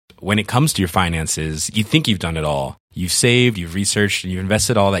when it comes to your finances, you think you've done it all. You've saved, you've researched, and you've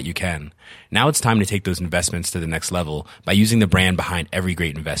invested all that you can. Now it's time to take those investments to the next level by using the brand behind every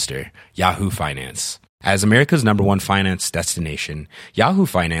great investor, Yahoo Finance. As America's #1 finance destination, Yahoo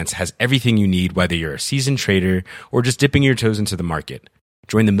Finance has everything you need, whether you're a seasoned trader or just dipping your toes into the market.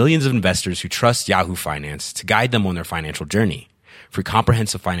 Join the millions of investors who trust Yahoo Finance to guide them on their financial journey. For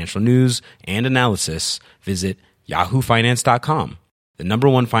comprehensive financial news and analysis, visit yahoofinance.com, the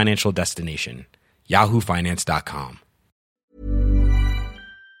 #1 financial destination, yahoofinance.com.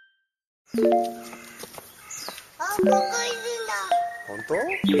 あ、ここいるんだ。本当？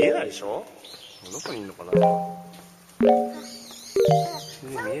見えないでしょ？どこにいるのかな？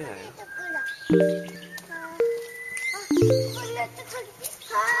見えないよ。あ、こんなとこに。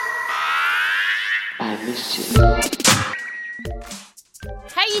 I miss you.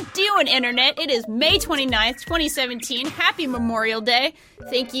 How you doing, Internet? It is May 29th, 2017. Happy Memorial Day.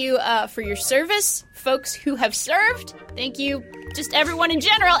 Thank you for your service, folks who have served. Thank you, just everyone in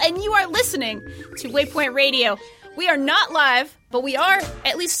general. And you are listening to Waypoint Radio. We are not live, but we are,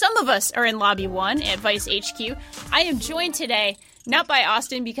 at least some of us are in Lobby 1 at Vice HQ. I am joined today not by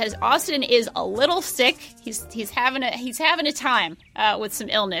Austin, because Austin is a little sick. He's having a time with some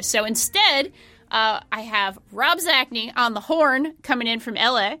illness. So instead, I have Rob Zachney on the horn coming in from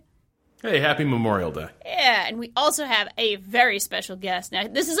LA. Hey, happy Memorial Day. Yeah, and we also have a very special guest. Now,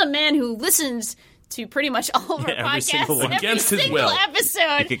 this is a man who listens to pretty much all of our podcasts. Every single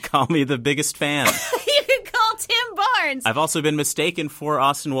episode. You could call me the biggest fan. You could call Tim Barnes. I've also been mistaken for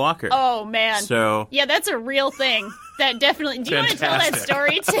Austin Walker. Oh, man. So yeah, that's a real thing. That definitely. Do you want to tell that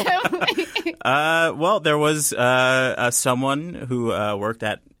story, Tim? Well, there was someone who worked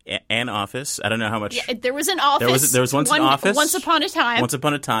at an office. I don't know how much. Yeah, there was an office. There was once an office. Once upon a time. Once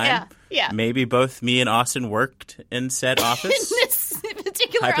upon a time. Yeah. Maybe both me and Austin worked in said office. In this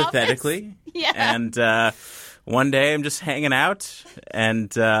particular hypothetically. Office. Yeah. And one day I'm just hanging out,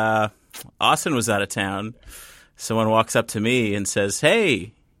 and Austin was out of town. Someone walks up to me and says,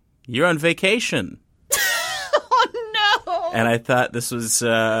 "Hey, you're on vacation." Oh, no. And I thought this was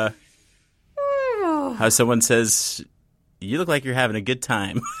how someone says, "You look like you're having a good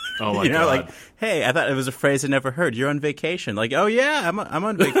time." Oh my God. Like, hey, I thought it was a phrase I never heard. You're on vacation. Like, oh yeah, I'm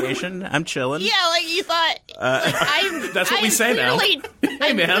on vacation. I'm chilling. Yeah, like you thought. That's what we say now. Hey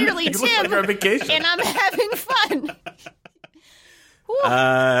man, clearly you Tim, look like you're on vacation, and I'm having fun.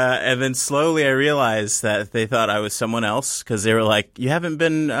 And then slowly I realized that they thought I was someone else, because they were like, "You haven't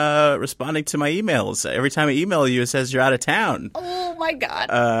been responding to my emails. Every time I email you, it says you're out of town." Oh my God.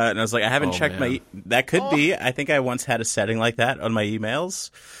 And I was like, I haven't checked my. That could be. I think I once had a setting like that on my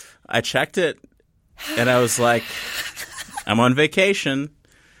emails. I checked it, and I was like, "I'm on vacation.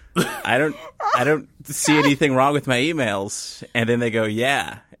 I don't see anything wrong with my emails." And then they go,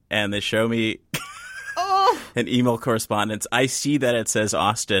 "Yeah," and they show me an email correspondence. I see that it says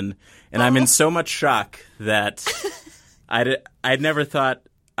Austin, and I'm in so much shock that I'd never thought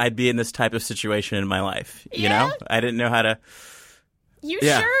I'd be in this type of situation in my life. You know, I didn't know how to. You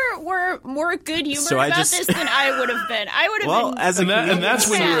sure were more good humor about this than I would have been. I would have been. And that's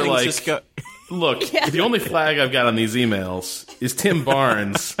when you were like, look, the only flag I've got on these emails is Tim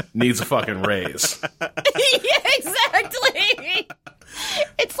Barnes needs a fucking raise. Yeah, exactly.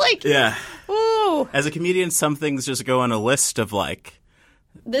 It's like, ooh. As a comedian, some things just go on a list of like,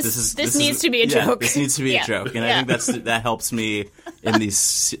 this needs to be a joke. This needs to be a joke, and I think that helps me in these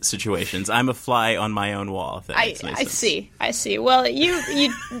situations. I'm a fly on my own wall. If that makes any sense. I see. Well,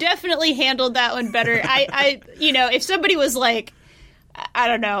 you definitely handled that one better. I if somebody was like, I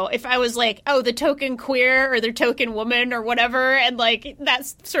don't know, if I was like, oh, the token queer or the token woman or whatever, and like that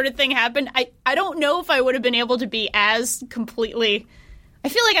sort of thing happened, I don't know if I would have been able to be as completely. I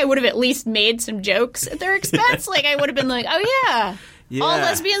feel like I would have at least made some jokes at their expense. Like I would have been like, oh yeah. All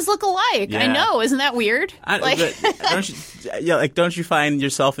lesbians look alike. Yeah. I know. Isn't that weird? Don't you find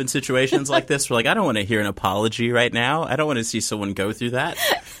yourself in situations like this where, like, I don't want to hear an apology right now. I don't want to see someone go through that.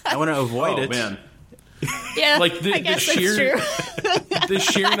 I want to avoid it. Man. Yeah, like I guess that's true. The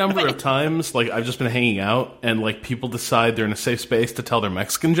sheer number of times, like, I've just been hanging out and, like, people decide they're in a safe space to tell their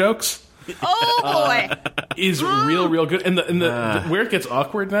Mexican jokes. Oh boy, is real good. And the where it gets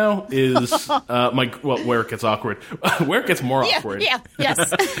awkward now is where it gets awkward, where it gets more awkward. Yeah,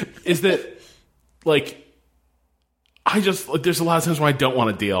 yes, is that like there's a lot of times when I don't want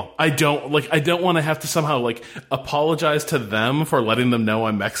to deal. I don't want to have to somehow like apologize to them for letting them know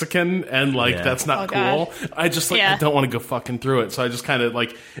I'm Mexican, and that's not cool. God. I just I don't want to go fucking through it, so I just kind of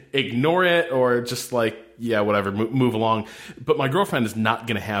like ignore it or just like. Yeah, whatever, move along. But my girlfriend is not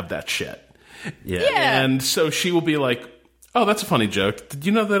going to have that shit. Yeah. And so she will be like, Oh, that's a funny joke. Did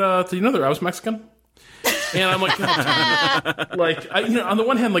you know that I was Mexican? And I'm like, on the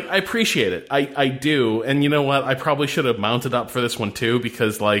one hand, like, I appreciate it. I do. And you know what? I probably should have mounted up for this one too,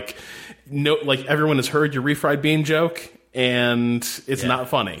 because everyone has heard your refried bean joke, and it's not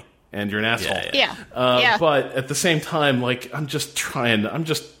funny, and you're an asshole. Yeah. But at the same time, like, I'm just trying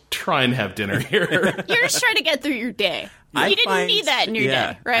to have dinner here. You're just trying to get through your day. You didn't need that in your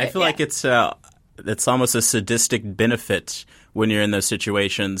day, right? I feel like it's almost a sadistic benefit when you're in those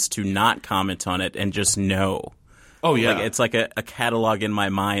situations to not comment on it and just know. Oh, yeah. Like, it's like a catalog in my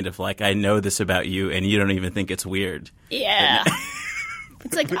mind of, like, I know this about you, and you don't even think it's weird. Yeah.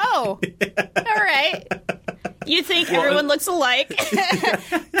 It's like, oh, all right. You think everyone looks alike.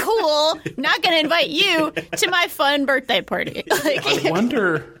 Cool. Not going to invite you to my fun birthday party. I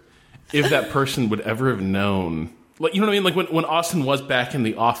wonder if that person would ever have known. Like, you know what I mean? Like, when Austin was back in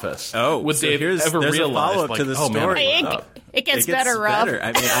the office, would they have ever realized, like, to the oh, story. Man, it gets better, Rob.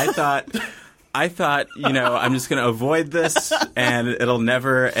 I mean, I thought, I'm just going to avoid this, and it'll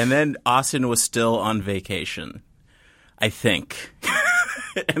never. And then Austin was still on vacation, I think.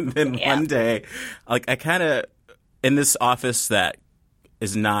 And then one day, like, I kind of, in this office that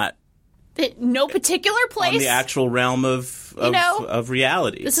is not no particular place on the actual realm of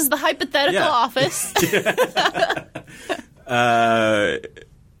reality. This is the hypothetical office.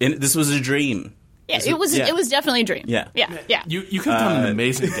 This was a dream. Yeah, it was definitely a dream. Yeah. You could have done an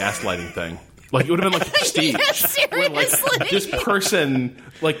amazing gaslighting thing. Like, it would have been like Prestige. Yeah, seriously. Where, like, this person,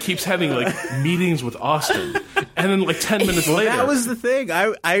 like, keeps having, like, meetings with Austin. And then, like, 10 minutes later. That was the thing.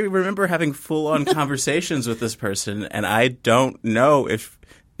 I remember having full-on conversations with this person, and I don't know if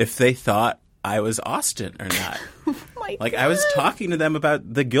they thought I was Austin or not. Like, I was talking to them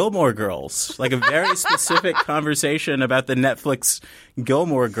about the Gilmore Girls, like a very specific conversation about the Netflix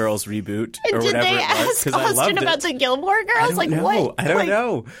Gilmore Girls reboot or Did whatever they it was. ask Because I loved Austin it. about the Gilmore Girls? I don't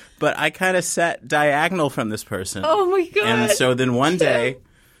know. But I kind of sat diagonal from this person. Oh my god! And so then one day,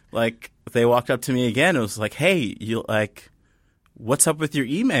 like, they walked up to me again. It was like, "Hey, what's up with your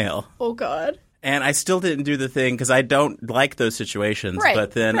email?" Oh god! And I still didn't do the thing because I don't like those situations. Right,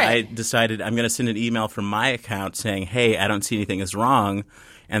 but then I decided I'm going to send an email from my account saying, "Hey, I don't see anything is wrong,"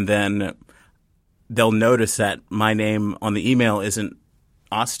 and then they'll notice that my name on the email isn't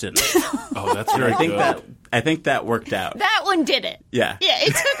Austin. Oh, that's very good. I think that worked out. That one did it. Yeah. Yeah,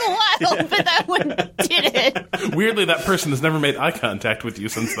 it took a while, but that one did it. Weirdly, that person has never made eye contact with you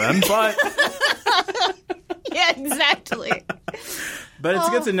since then, but... Yeah, exactly. But it's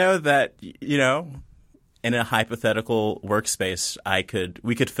good to know that, in a hypothetical workspace,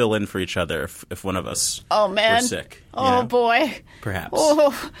 we could fill in for each other if one of us were sick. Oh, boy. Perhaps.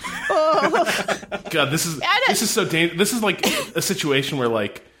 Oh. God, this is so dangerous. This is like a situation where,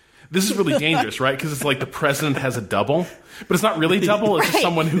 like, this is really dangerous, right? Because it's like the president has a double, but it's not really double. It's just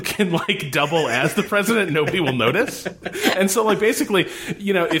someone who can, like, double as the president. And nobody will notice. And so, like, basically,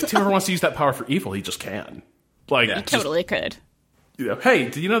 if Tim ever wants to use that power for evil, he just can. Like, He totally could. Hey,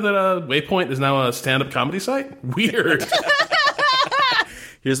 did you know that Waypoint is now a stand-up comedy site? Weird.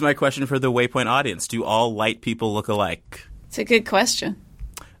 Here's my question for the Waypoint audience. Do all light people look alike? It's a good question.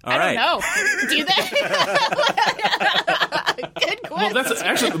 All right. I don't know. Do they? Good question. Well, that's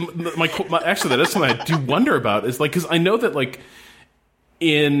actually that is something I do wonder about. Is like, because I know that, like,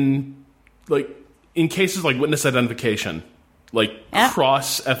 in cases like witness identification, like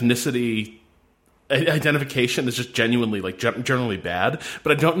cross ethnicity identification is just genuinely, like, generally bad.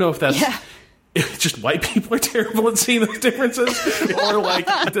 But I don't know if that's if just white people are terrible at seeing those differences, or, like,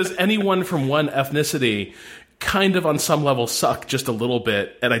 does anyone from one ethnicity kind of on some level suck just a little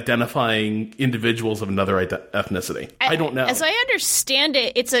bit at identifying individuals of another ethnicity. I don't know. As I understand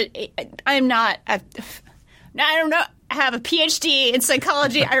it, I don't know. I have a PhD in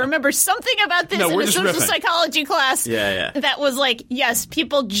psychology. I remember something about this in a social psychology class. Yeah. That was like, yes,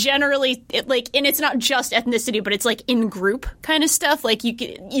 people generally, and it's not just ethnicity, but it's like in group kind of stuff. Like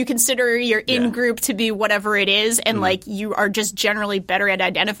you consider your in group to be whatever it is, and like you are just generally better at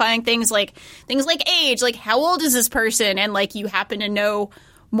identifying things like age, like how old is this person, and like you happen to know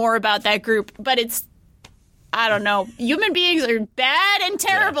more about that group. But I don't know. Human beings are bad and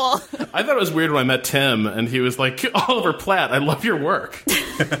terrible. Yeah. I thought it was weird when I met Tim, and he was like, Oliver Platt, I love your work.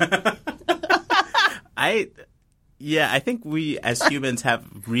 I think we as humans have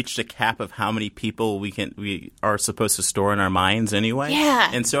reached a cap of how many people we are supposed to store in our minds anyway. Yeah.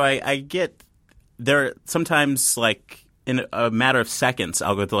 And so I get there sometimes, like, in a matter of seconds,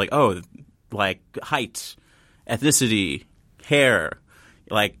 I'll go to, like, like height, ethnicity, hair,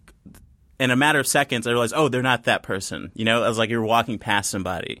 like, in a matter of seconds, I realize, they're not that person. I was like, you're walking past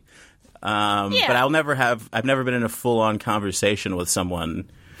somebody. But I've never been in a full-on conversation with someone.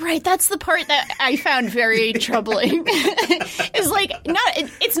 Right, that's the part that I found very troubling. It's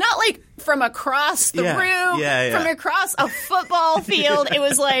not like from across the room, from across a football field. It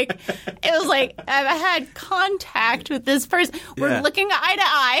was like I've had contact with this person. We're looking eye to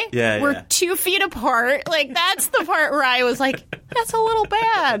eye. We're 2 feet apart. Like, that's the part where I was like, that's a little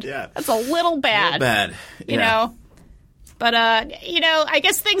bad. That's a little bad. You know? But I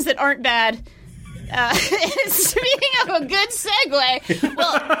guess things that aren't bad. Speaking of a good segue,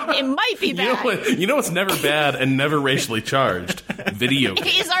 well, it might be bad. You know what's never bad and never racially charged? Video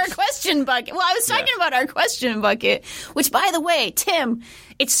games. Is our question bucket. Well, I was talking about our question bucket, which, by the way, Tim,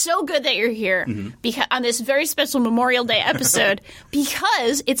 it's so good that you're here on this very special Memorial Day episode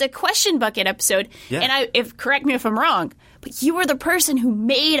because it's a question bucket episode. Yeah. And correct me if I'm wrong, but you were the person who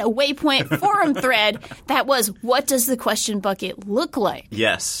made a Waypoint forum thread that was, what does the question bucket look like?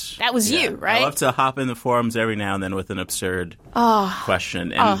 Yes. That was you, right? I love to hop in the forums every now and then with an absurd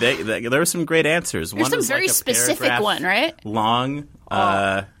question. And there were some great answers. There's some very specific one, right? Long.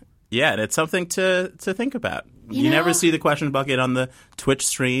 And it's something to think about. You never see the question bucket on the Twitch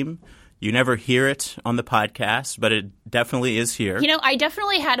stream. You never hear it on the podcast, but it definitely is here. I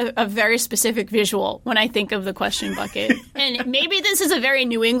definitely had a very specific visual when I think of the question bucket. And maybe this is a very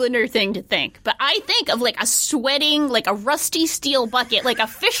New Englander thing to think, but I think of like a sweating, like a rusty steel bucket, like a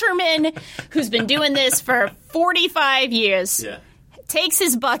fisherman who's been doing this for 45 years. Yeah. Takes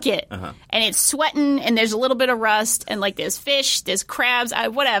his bucket, and it's sweating, and there's a little bit of rust, and like there's fish, there's crabs,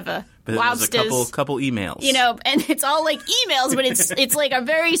 whatever. But lobsters, there's a couple emails. And it's all like emails, but it's like a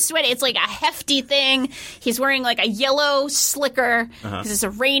very sweaty, it's like a hefty thing. He's wearing like a yellow slicker because it's a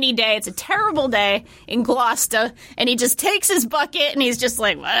rainy day. It's a terrible day in Gloucester, and he just takes his bucket and he's just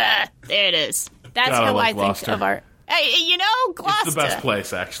like, there it is. That's how I think of our. Gloucester. It's the best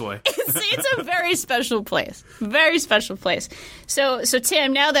place, actually. It's a very special place. Very special place. So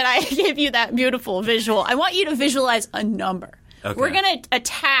Tim, now that I gave you that beautiful visual, I want you to visualize a number. Okay. We're going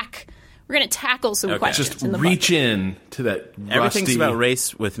to tackle some questions. Just in the reach bucket. In to that rusty, everything's about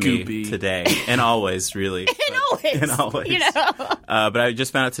race with me today. And always, really. And always. But I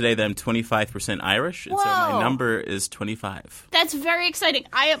just found out today that I'm 25% Irish. And so my number is 25. That's very exciting.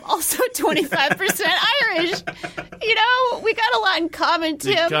 I am also 25% Irish. We got a lot in common,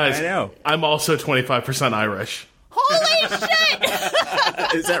 Tim. Guys, I know. I'm also 25% Irish. Holy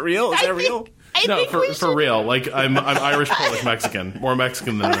shit! Is that real? Is that real? No, for real. Like, I'm Irish, Polish, Mexican. More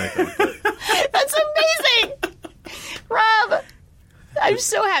Mexican than anything. That's amazing! Rob, I'm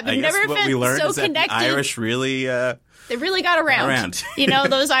so happy. You've never been so connected. The Irish really... they really got around.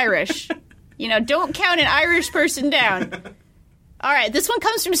 Those Irish. Don't count an Irish person down. All right, this one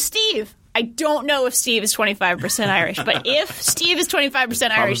comes from Steve. I don't know if Steve is 25% Irish, but if Steve is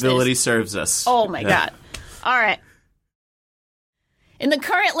 25% Irish... Probability serves us. Oh, my God. All right. In the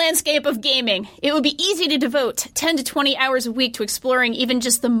current landscape of gaming, it would be easy to devote 10 to 20 hours a week to exploring even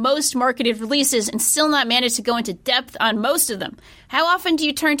just the most marketed releases and still not manage to go into depth on most of them. How often do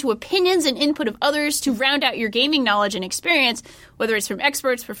you turn to opinions and input of others to round out your gaming knowledge and experience, whether it's from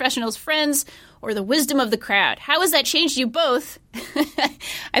experts, professionals, friends, or the wisdom of the crowd? How has that changed you both?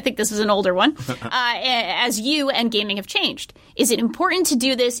 I think this is an older one. As you and gaming have changed. Is it important to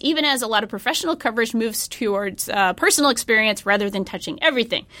do this even as a lot of professional coverage moves towards personal experience rather than touching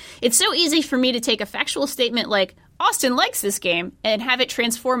everything? It's so easy for me to take a factual statement like, Austin likes this game, and have it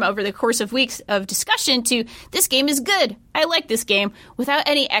transform over the course of weeks of discussion to, this game is good, I like this game, without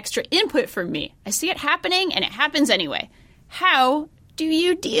any extra input from me. I see it happening, and it happens anyway. How do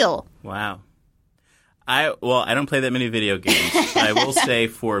you deal? Wow. I don't play that many video games. I will say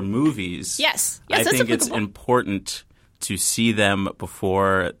for movies, yes, I think it's important to see them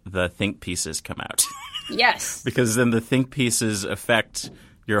before the think pieces come out. Yes. Because then the think pieces affect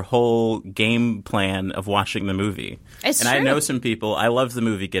your whole game plan of watching the movie. It's true. I know some people, I love the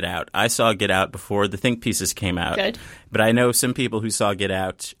movie Get Out. I saw Get Out before the think pieces came out. Good. But I know some people who saw Get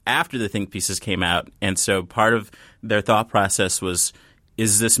Out after the think pieces came out. And so part of their thought process was,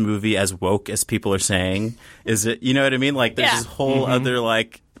 is this movie as woke as people are saying? Is it, you know what I mean? Like there's this whole other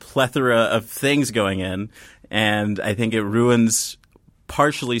like plethora of things going in. And I think it ruins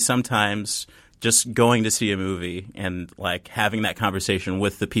partially sometimes just going to see a movie and like having that conversation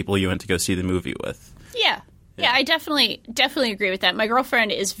with the people you went to go see the movie with. Yeah, I definitely agree with that. My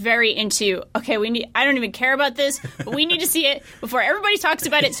girlfriend is very into, okay, I don't even care about this, but we need to see it before everybody talks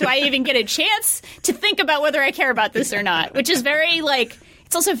about it so I even get a chance to think about whether I care about this or not, which is very like,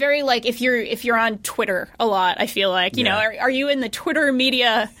 It's also very like if you're on Twitter a lot, I feel like, you know, are you in the Twitter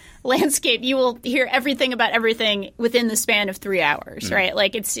media landscape, you will hear everything about everything within the span of 3 hours, right?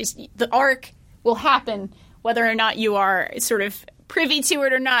 Like it's just the arc will happen whether or not you are sort of privy to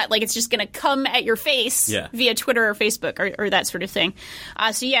it or not. Like it's just going to come at your face via Twitter or Facebook or that sort of thing.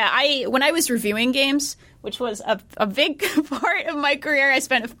 When I was reviewing games, which was a big part of my career, I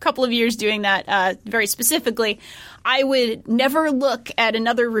spent a couple of years doing that very specifically. I would never look at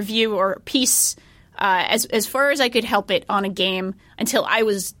another review or piece as far as I could help it on a game until I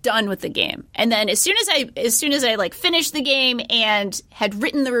was done with the game. And then as soon as I like finished the game and had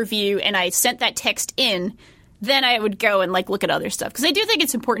written the review and I sent that text in, then I would go and like look at other stuff. Because I do think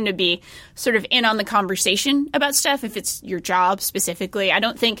it's important to be sort of in on the conversation about stuff if it's your job specifically. I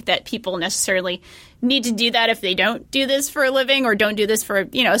don't think that people necessarily need to do that if they don't do this for a living or don't do this for,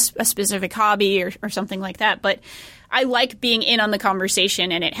 you know, a specific hobby or something like that. But I like being in on the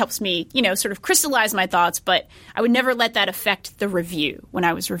conversation, and it helps me, you know, sort of crystallize my thoughts. But I would never let that affect the review when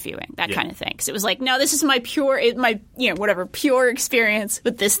I was reviewing, that kind of thing. Because it was like, no, this is my pure experience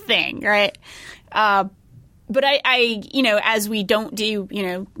with this thing, right? But I, you know, as we don't do, you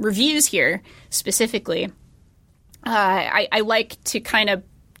know, reviews here specifically, I like to kind of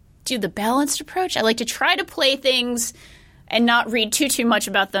do the balanced approach. I like to try to play things and not read too much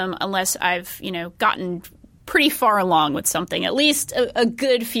about them unless I've, you know, gotten pretty far along with something, at least a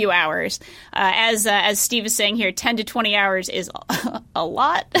good few hours. As Steve is saying here, 10 to 20 hours is a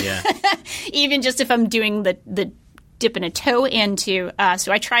lot. Yeah. Even just if I'm doing the dipping a toe into.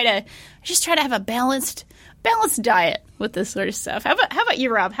 So I just try to have a balanced diet with this sort of stuff. How about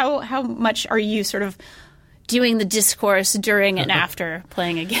you, Rob? How much are you sort of doing the discourse during and after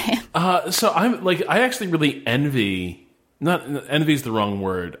playing a game? So I'm like, I actually really envy. Not envy is the wrong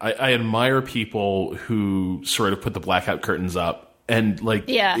word. I admire people who sort of put the blackout curtains up and like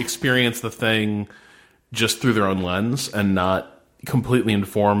experience the thing just through their own lens and not completely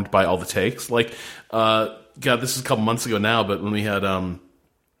informed by all the takes. Like, God, this is a couple months ago now, but when we had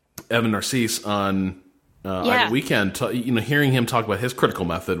Evan Narcisse on the weekend, you know, hearing him talk about his critical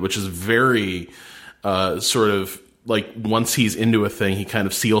method, which is very sort of like once he's into a thing, he kind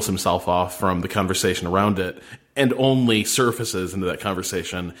of seals himself off from the conversation around it and only surfaces into that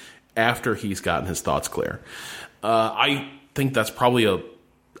conversation after he's gotten his thoughts clear. I think that's probably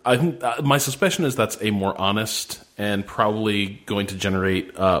my suspicion is that's a more honest and probably going to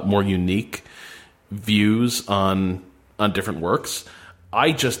generate more unique views on different works.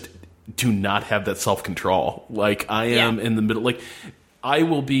 I just do not have that self-control. Like I am in the middle. Like I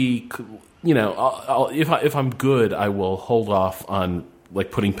will be, you know, if I'm good, I will hold off on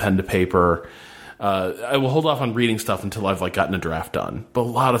like putting pen to paper. I will hold off on reading stuff until I've like gotten a draft done. But a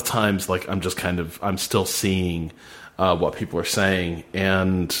lot of times, like I'm still seeing what people are saying,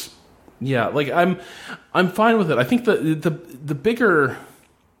 and like I'm fine with it. I think the bigger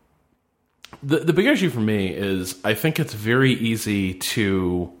issue for me is I think it's very easy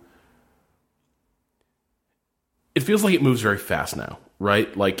to. It feels like it moves very fast now,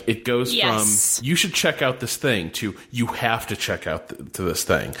 right? Like it goes from you should check out this thing to you have to check out to this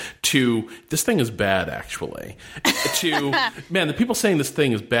thing to this thing is bad actually to man, the people saying this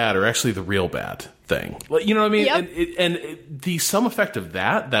thing is bad are actually the real bad thing. Like, you know what I mean? Yep. And the sum effect of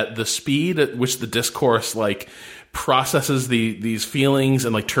that the speed at which the discourse like processes these feelings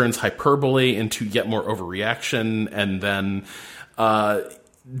and like turns hyperbole into yet more overreaction, and then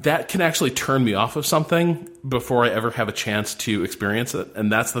that can actually turn me off of something before I ever have a chance to experience it,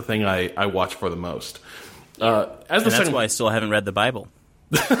 and that's the thing I watch for the most. That's why I still haven't read the Bible.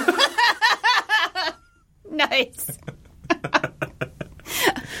 Nice.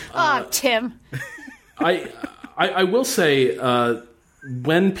 Tim. I will say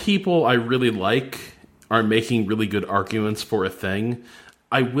when people I really like are making really good arguments for a thing,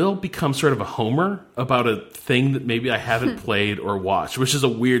 I will become sort of a homer about a thing that maybe I haven't played or watched, which is a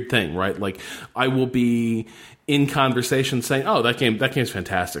weird thing, right? Like I will be in conversation saying, "Oh, that game's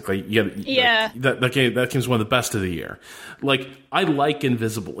fantastic!" Like, that game's one of the best of the year. Like I like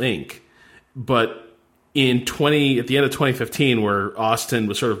Invisible Inc., but at the end of 2015, where Austin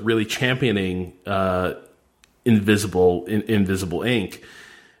was sort of really championing Invisible Inc.,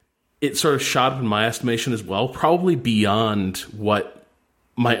 it sort of shot up in my estimation as well, probably beyond what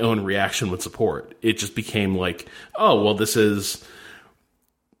my own reaction would support. It just became like, oh, well, this is.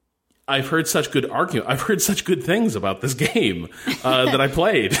 I've heard such good things about this game that I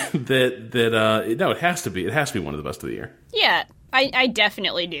played that no, it has to be one of the best of the year. Yeah, I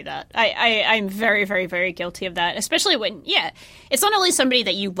definitely do that. I'm very, very, very guilty of that, especially when it's not only somebody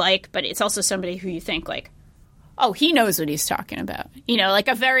that you like, but it's also somebody who you think like, oh, he knows what he's talking about. You know, like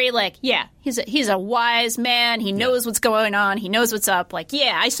a very he's a wise man. He knows what's going on. He knows what's up. Like,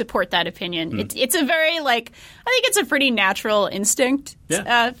 yeah, I support that opinion. It's a very I think it's a pretty natural instinct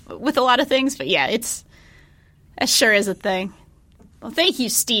with a lot of things. But yeah, that sure is a thing. Well, thank you,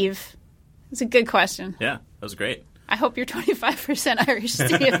 Steve. It's a good question. Yeah, that was great. I hope you're 25% Irish, Steve,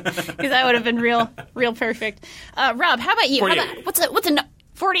 because that would have been real perfect. Rob, how about you? 48. What's a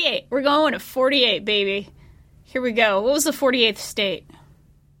 48? We're going to 48, baby. Here we go. What was the 48th state?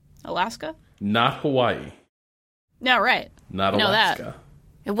 Alaska? Not Hawaii. No, right. Not Alaska. Alaska.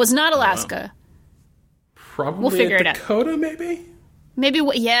 It was not Alaska. Probably we'll figure Dakota, maybe? Maybe,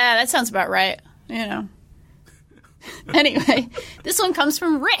 yeah, that sounds about right. You know. Anyway, this one comes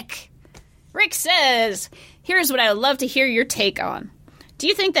from Rick. Rick says, here's what I would love to hear your take on. Do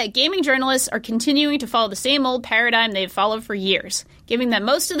you think that gaming journalists are continuing to follow the same old paradigm they've followed for years, giving that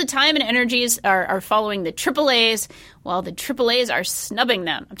most of the time and energies are following the AAAs, while the AAAs are snubbing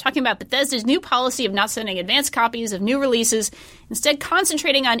them? I'm talking about Bethesda's new policy of not sending advanced copies of new releases, instead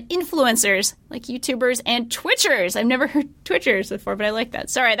concentrating on influencers like YouTubers and Twitchers. I've never heard Twitchers before, but I like that.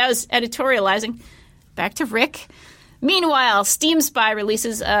 Sorry, that was editorializing. Back to Rick. Meanwhile, Steam Spy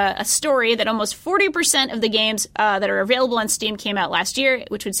releases a story that almost 40% of the games that are available on Steam came out last year,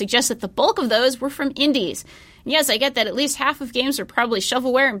 which would suggest that the bulk of those were from indies. And yes, I get that at least half of games are probably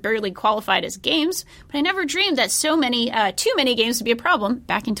shovelware and barely qualified as games, but I never dreamed that too many games would be a problem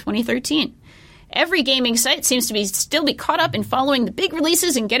back in 2013. Every gaming site seems to still be caught up in following the big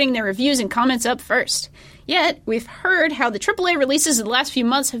releases and getting their reviews and comments up first. Yet, we've heard how the AAA releases of the last few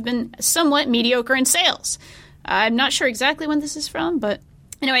months have been somewhat mediocre in sales. I'm not sure exactly when this is from, but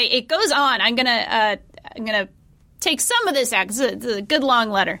anyway, it goes on. I'm gonna take some of this out because it's a good long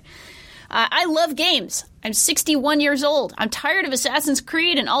letter. I love games. I'm 61 years old. I'm tired of Assassin's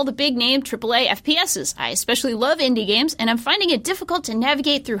Creed and all the big-name AAA FPSs. I especially love indie games, and I'm finding it difficult to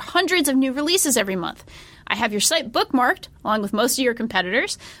navigate through hundreds of new releases every month. I have your site bookmarked, along with most of your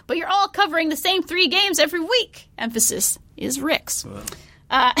competitors, but you're all covering the same 3 games every week. Emphasis is Rick's.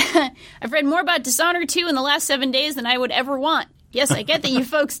 I've read more about Dishonored 2 in the last 7 days than I would ever want. Yes, I get that you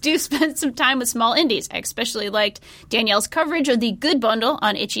folks do spend some time with small indies. I especially liked Danielle's coverage of the Good Bundle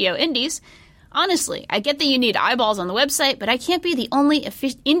on Itch.io Indies. Honestly, I get that you need eyeballs on the website, but I can't be the only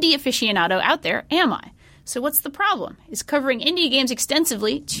indie aficionado out there, am I? So what's the problem? Is covering indie games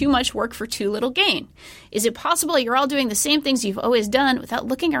extensively too much work for too little gain? Is it possible you're all doing the same things you've always done without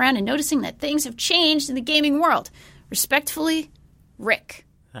looking around and noticing that things have changed in the gaming world? Respectfully, Rick.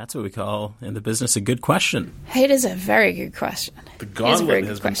 That's what we call in the business a good question. It is a very good question. The gauntlet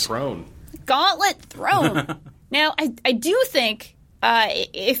has been thrown. Gauntlet thrown. Now, I do think,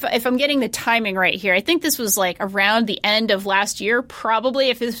 if I'm getting the timing right here, I think this was like around the end of last year,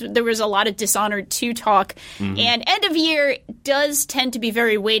 probably, there was a lot of Dishonored 2 talk. Mm-hmm. And end of year does tend to be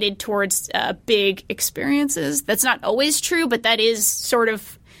very weighted towards big experiences. That's not always true, but that is sort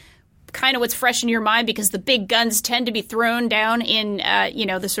of kind of what's fresh in your mind because the big guns tend to be thrown down in,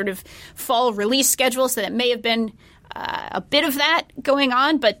 the sort of fall release schedule. So that may have been a bit of that going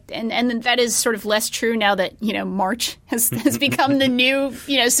on, but and that is sort of less true now that, March has become the new,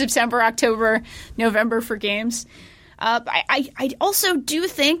 September, October, November for games. I also do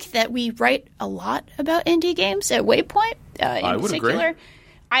think that we write a lot about indie games at Waypoint in particular. Agree.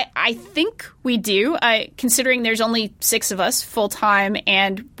 I think we do, considering there's only 6 of us full-time,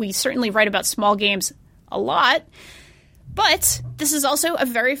 and we certainly write about small games a lot. But this is also a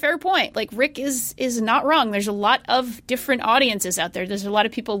very fair point. Like, Rick is not wrong. There's a lot of different audiences out there. There's a lot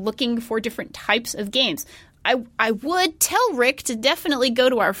of people looking for different types of games. I would tell Rick to definitely go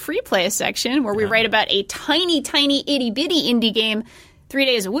to our free play section where we write about a tiny, tiny, itty-bitty indie game 3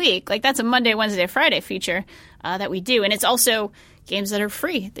 days a week. Like, that's a Monday, Wednesday, Friday feature that we do. And it's also games that are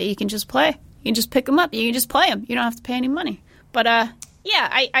free that you can just play. You can just pick them up. You can just play them. You don't have to pay any money. But, I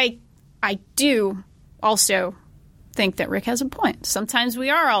do also think that Rick has a point. Sometimes we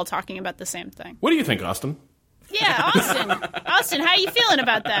are all talking about the same thing. What do you think, Austin? Yeah, Austin. Austin, how are you feeling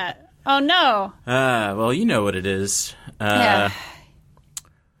about that? Oh, no. Well, you know what it is. Yeah.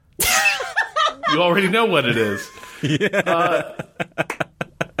 You already know what it is. Yeah.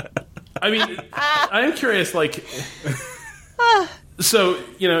 I am curious, like... So,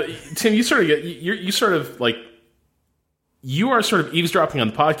 Tim, you are sort of eavesdropping on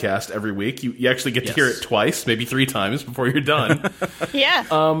the podcast every week. You actually get to hear it twice, maybe 3 times before you're done. Yeah.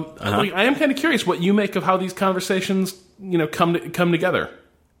 I am kind of curious what you make of how these conversations, come together.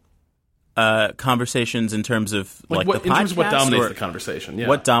 Conversations in terms of the podcast, in terms of what dominates the conversation. Yeah.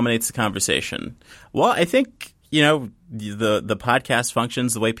 What dominates the conversation? Well, I think the podcast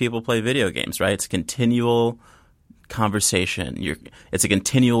functions the way people play video games, right? It's a continual conversation. It's a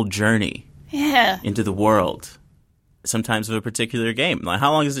continual journey into the world, sometimes of a particular game. Like,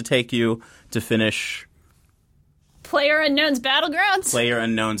 how long does it take you to finish PlayerUnknown's Battlegrounds?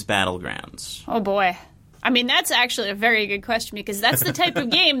 PlayerUnknown's Battlegrounds. Oh, boy. I mean, that's actually a very good question, because that's the type of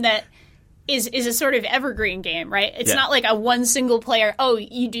game that is a sort of evergreen game, right? It's not like a one single player,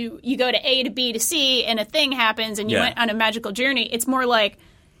 you go to A to B to C and a thing happens and you went on a magical journey. It's more like,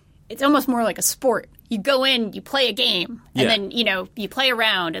 it's almost more like a sport. You go in, you play a game, and then, you play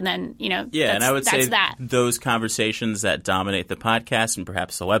around, and then, and I would say those conversations that dominate the podcast and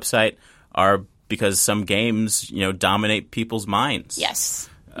perhaps the website are because some games, dominate people's minds. Yes.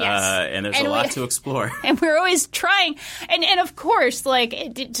 And there's a lot to explore. And we're always trying. And of course, like,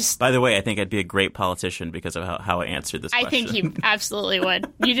 it just... By the way, I think I'd be a great politician because of how I answered this question. I think you absolutely would.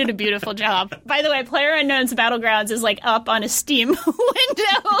 You did a beautiful job. By the way, PlayerUnknown's Battlegrounds is, like, up on a Steam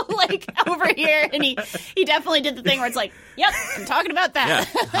window, like, over here. And he definitely did the thing where it's like, yep, I'm talking about that.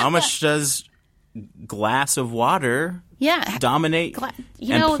 Yeah. How much does glass of water dominate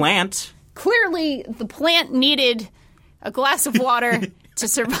and plant? Clearly, the plant needed a glass of water to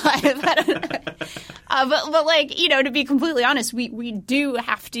survive. But like, to be completely honest, we do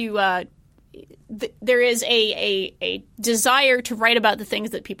have to there is a desire to write about the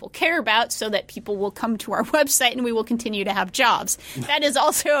things that people care about so that people will come to our website and we will continue to have jobs. That is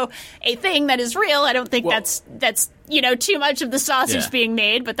also a thing that is real. I don't think that's too much of the sausage being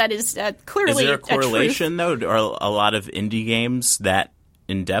made, but that is clearly Is there a correlation, though? Are a lot of indie games that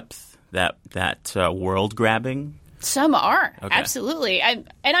in-depth, that world-grabbing? Some are, absolutely.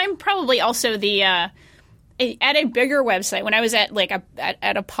 I'm probably also at a bigger website, when I was at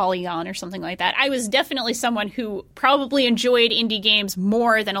at a Polygon or something like that, I was definitely someone who probably enjoyed indie games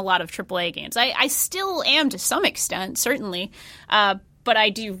more than a lot of AAA games. I still am to some extent, certainly, but I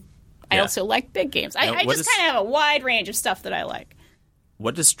do. I also like big games. I just kind of have a wide range of stuff that I like.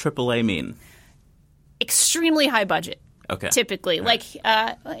 What does AAA mean? Extremely high budget. Okay. Typically, it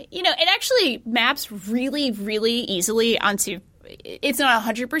actually maps really, really easily onto. It's not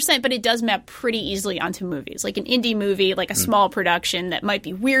 100%, but it does map pretty easily onto movies. Like an indie movie, like a small production that might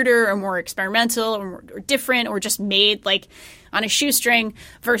be weirder or more experimental or different, or just made like on a shoestring,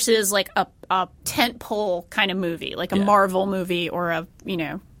 versus like a tentpole kind of movie, like a Marvel movie or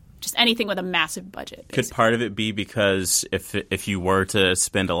just anything with a massive budget. Basically. Could part of it be because if you were to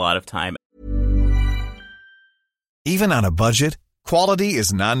spend a lot of time. Even on a budget, quality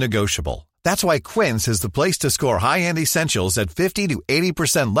is non-negotiable. That's why Quince is the place to score high-end essentials at 50 to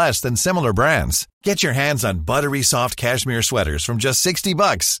 80% less than similar brands. Get your hands on buttery soft cashmere sweaters from just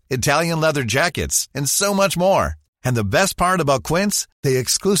 $60, Italian leather jackets, and so much more. And the best part about Quince, they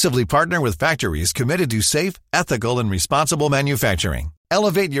exclusively partner with factories committed to safe, ethical, and responsible manufacturing.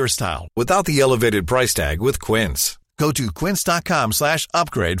 Elevate your style without the elevated price tag with Quince. Go to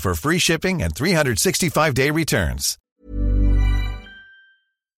quince.com/upgrade for free shipping and 365-day returns.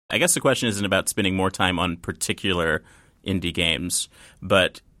 I guess the question isn't about spending more time on particular indie games,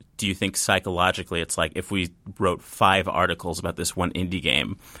 but do you think psychologically it's like if we wrote 5 articles about this one indie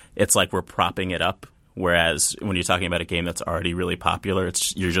game, it's like we're propping it up? Whereas when you're talking about a game that's already really popular,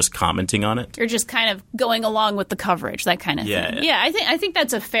 you're just commenting on it. You're just kind of going along with the coverage, that kind of thing. Yeah, I think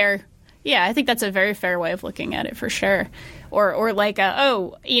that's a fair. Yeah, I think that's a very fair way of looking at it, for sure. Or like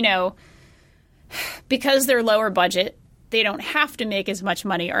because they're lower budget, they don't have to make as much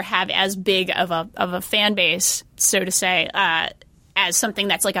money or have as big of a fan base, so to say, as something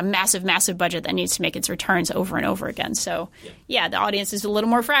that's like a massive, massive budget that needs to make its returns over and over again. So, the audience is a little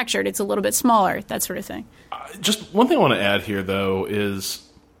more fractured. It's a little bit smaller, that sort of thing. Just one thing I want to add here, though, is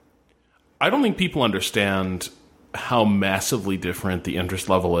I don't think people understand how massively different the interest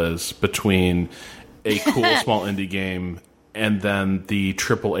level is between a cool small indie game and then the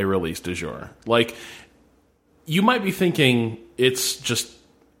AAA release du jour. Like, you might be thinking it's just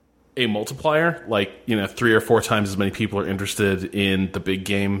a multiplier, like, 3 or 4 times as many people are interested in the big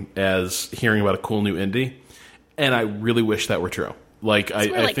game as hearing about a cool new indie. And I really wish that were true. Like,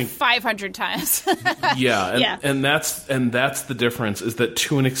 I think 500 times. And that's the difference, is that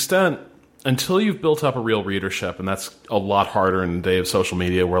to an extent, until you've built up a real readership, and that's a lot harder in the day of social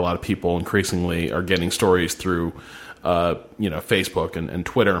media, where a lot of people increasingly are getting stories through, Facebook and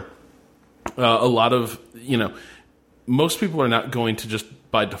Twitter. A lot of, most people are not going to just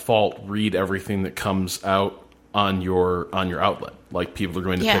by default read everything that comes out on your outlet. Like, people are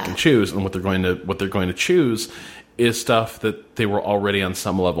going to pick and choose, and what they're going to choose is stuff that they were already on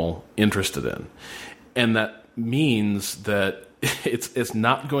some level interested in, and that means that it's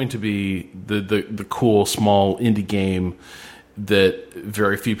not going to be the cool small indie game that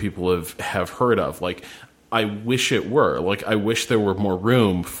very few people have heard of. Like, I wish it were. Like, I wish there were more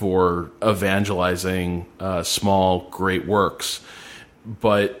room for evangelizing small, great works.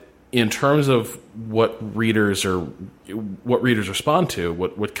 But in terms of what readers respond to,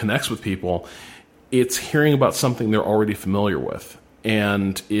 what connects with people, it's hearing about something they're already familiar with.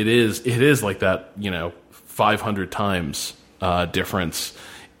 And it is like that, 500 times difference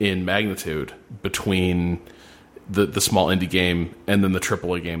in magnitude between the small indie game and then the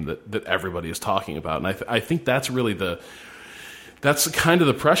AAA game that everybody is talking about. And I think that's really that's kind of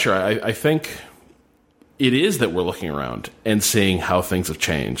the pressure. I think it is that we're looking around and seeing how things have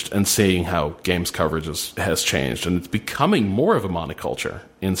changed and seeing how games coverage has changed, and it's becoming more of a monoculture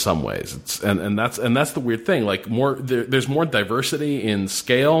in some ways. And that's the weird thing. Like, there's more diversity in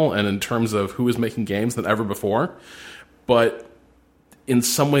scale and in terms of who is making games than ever before, but in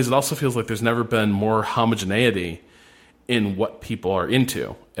some ways it also feels like there's never been more homogeneity in what people are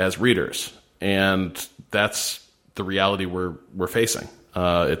into as readers, and that's the reality we're facing.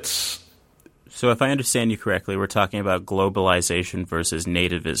 So if I understand you correctly, we're talking about globalization versus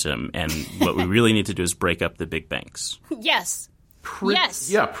nativism, and what we really need to do is break up the big banks. Yes. Yes.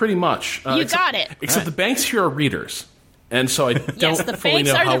 Yeah, pretty much. You got it. Except the banks here are readers, and so I don't yes, the fully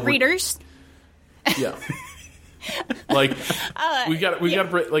banks know are how the readers. Yeah. Like, we got to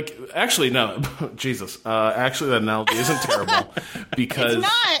break. Like, actually, no, Jesus. Actually, that analogy isn't terrible because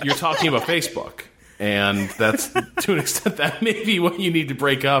you're talking about Facebook. And that's, to an extent, that may be what you need to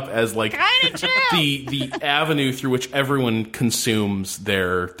break up as, like, the avenue through which everyone consumes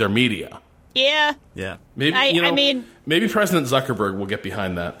their media. Yeah. Yeah. Maybe maybe President Zuckerberg will get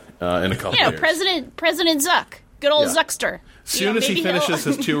behind that in a couple of years. President Zuck, good old Zuckster. Soon as he finishes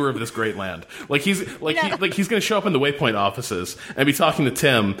his tour of this great land, he's going to show up in the Waypoint offices and be talking to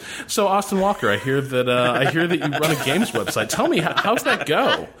Tim. So, Austin Walker, I hear that you run a games website. Tell me, how's that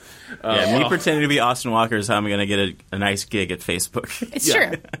go? Me pretending to be Austin Walker is how I'm going to get a nice gig at Facebook. It's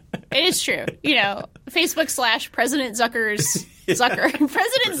true. It is true. Facebook / President President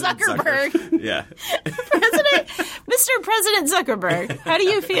Zuckerberg. Yeah. Mr. President Zuckerberg. How do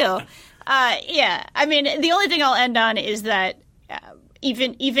you feel? Yeah. I mean, the only thing I'll end on is that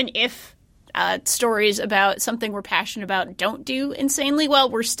even if stories about something we're passionate about don't do insanely well,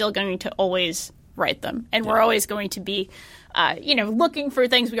 we're still going to always write them. And we're always going to be looking for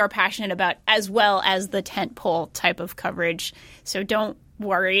things we are passionate about, as well as the tentpole type of coverage. So don't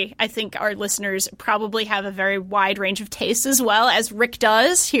worry. I think our listeners probably have a very wide range of tastes as well, as Rick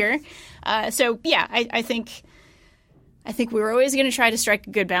does here. I think we were always going to try to strike a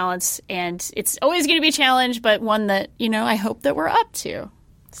good balance, and it's always going to be a challenge, but one that, I hope that we're up to.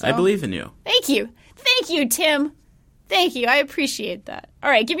 So, I believe in you. Thank you. Thank you, Tim. Thank you. I appreciate that. All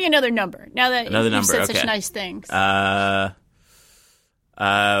right, give me another number. Now that you've said such nice things. Okay.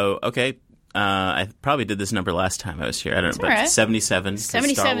 I probably did this number last time I was here. I don't know, but 77.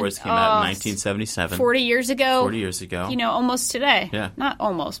 77. Star Wars came out in 1977. 40 years ago. 40 years ago. Almost today. Yeah. Not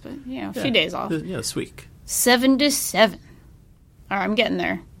almost, but, a few days off. Yeah, this week. 77. All right, I'm getting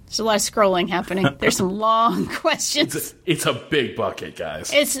there. There's a lot of scrolling happening. There's some long questions. It's a big bucket, guys.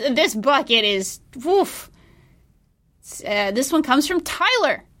 This bucket is, woof. This one comes from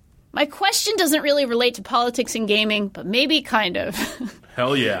Tyler. My question doesn't really relate to politics and gaming, but maybe kind of.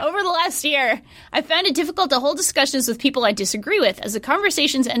 Hell yeah. Over the last year, I found it difficult to hold discussions with people I disagree with, as the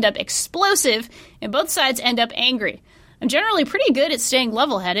conversations end up explosive and both sides end up angry. I'm generally pretty good at staying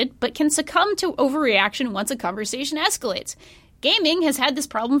level-headed, but can succumb to overreaction once a conversation escalates. Gaming has had this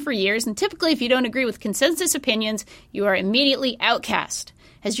problem for years, and typically if you don't agree with consensus opinions, you are immediately outcast.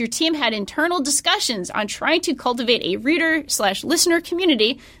 Has your team had internal discussions on trying to cultivate a reader/listener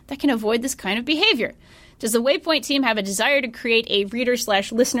community that can avoid this kind of behavior? Does the Waypoint team have a desire to create a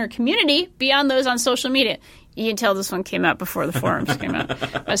reader/listener community beyond those on social media? You can tell this one came out before the forums came out.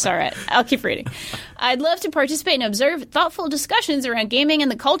 That's all right. I'll keep reading. I'd love to participate and observe thoughtful discussions around gaming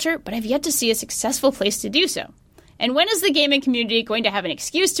and the culture, but I've yet to see a successful place to do so. And when is the gaming community going to have an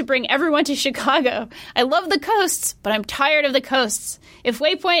excuse to bring everyone to Chicago? I love the coasts, but I'm tired of the coasts. If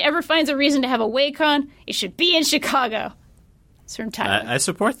Waypoint ever finds a reason to have a Waycon, it should be in Chicago. It's from Tyler. I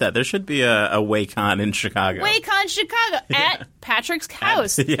support that. There should be a Waycon in Chicago. Waycon Chicago at Patrick's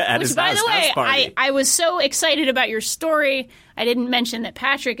house. At which, his by house, the way, house party. I was so excited about your story. I didn't mention that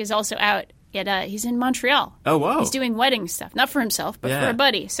Patrick is also out. He's in Montreal. Oh, whoa. He's doing wedding stuff. Not for himself, but for a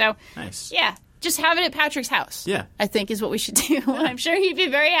buddy. So, nice. Yeah. just have it at Patrick's house. Yeah. I think is what we should do. I'm sure he'd be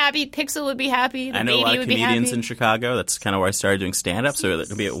very happy. Pixel would be happy. The I know baby a lot of would be comedians happy. in Chicago. That's kind of where I started doing stand-up. So it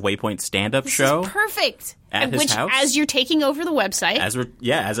could be a Waypoint stand-up show. This is perfect. At his house? As you're taking over the website. As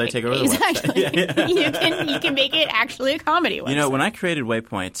I take over the exactly. website. You can make it actually a comedy website. You know, when I created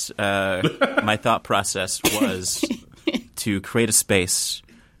Waypoint, my thought process was to create a space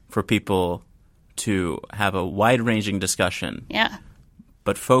for people to have a wide-ranging discussion. Yeah.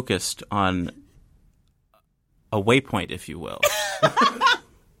 But focused on a waypoint, if you will.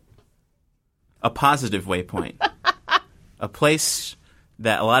 A positive waypoint. A place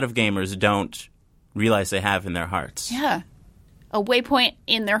that a lot of gamers don't realize they have in their hearts. Yeah. A waypoint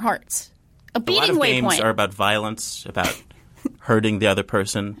in their hearts. A beating waypoint. A lot of games waypoint. are about violence, about hurting the other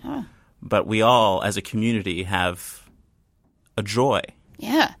person. But we all, as a community, have a joy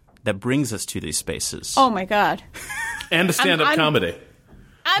Yeah. that brings us to these spaces. Oh, my God. And a stand-up comedy.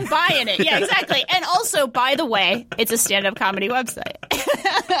 I'm buying it. Yeah, exactly. And also, by the way, it's a stand-up comedy website.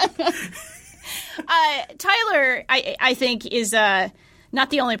 Tyler, I think, is not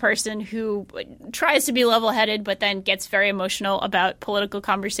the only person who tries to be level-headed but then gets very emotional about political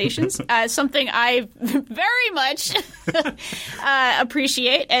conversations. Something I very much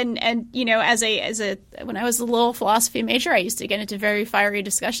appreciate. And you know, as a when I was a little philosophy major, I used to get into very fiery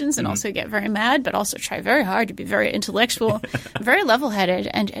discussions and also get very mad, but also try very hard to be very intellectual, very level-headed,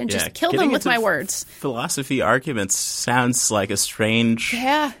 and just kill them with my words. Philosophy arguments sounds like a strange...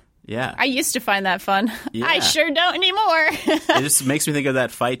 Yeah. Yeah. I used to find that fun. Yeah. I sure don't anymore. It just makes me think of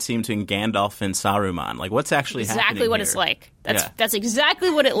that fight scene between Gandalf and Saruman. Like, what's actually happening Exactly what here? it's like. That's Yeah.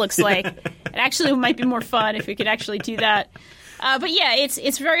 exactly what it looks like. It actually might be more fun if we could actually do that. But yeah,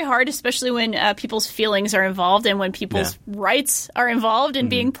 it's very hard, especially when people's feelings are involved and when people's rights are involved and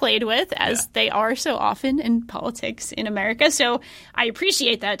being played with, as they are so often in politics in America. So I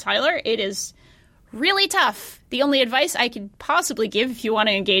appreciate that, Tyler. It is really tough. The only advice I could possibly give if you want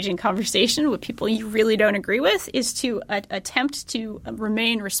to engage in conversation with people you really don't agree with is to attempt to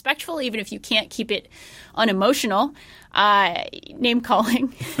remain respectful, even if you can't keep it unemotional. Name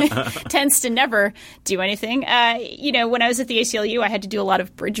calling tends to never do anything. You know, when I was at the ACLU, I had to do a lot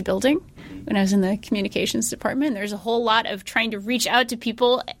of bridge building when I was in the communications department. There's a whole lot of trying to reach out to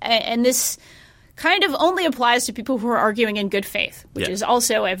people, and this kind of only applies to people who are arguing in good faith, which is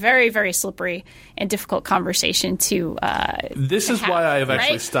also a very, very slippery and difficult conversation to This is why I have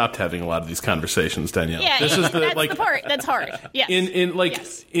actually right? stopped having a lot of these conversations, Danielle. Yeah, this is that's the part that's hard. Yes.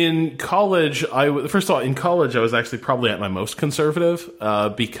 In college, first of all, in college I was actually probably at my most conservative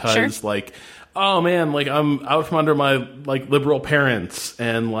because oh man, like I'm out from under my liberal parents,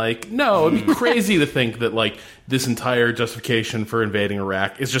 and no, it'd be crazy to think that this entire justification for invading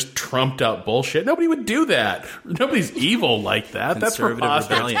Iraq is just trumped up bullshit. Nobody would do that. Nobody's evil like that. That's preposterous.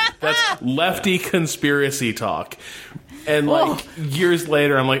 Rebellion. That's lefty conspiracy talk. And years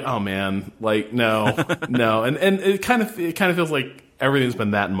later, I'm like, oh man, no, and it kind of feels like everything's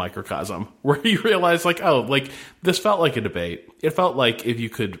been that in microcosm, where you realize this felt like a debate. It felt like if you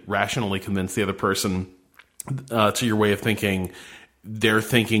could rationally convince the other person to your way of thinking, their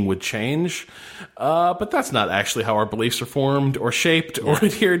thinking would change. But that's not actually how our beliefs are formed or shaped or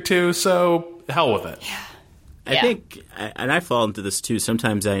adhered to. So hell with it. I think, and I fall into this too,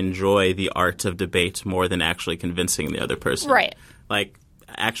 sometimes I enjoy the art of debate more than actually convincing the other person. Right.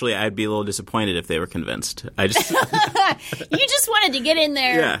 Actually, I'd be a little disappointed if they were convinced. I just You just wanted to get in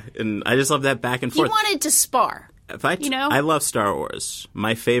there. Yeah, and I just love that back and You forth. wanted to spar. I love Star Wars.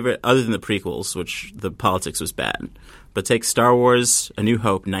 My favorite, other than the prequels, which the politics was bad, but take Star Wars A New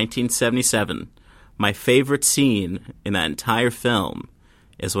Hope, 1977. My favorite scene in that entire film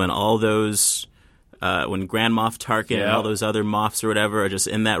is when all those, when Grand Moff Tarkin and all those other Moffs or whatever are just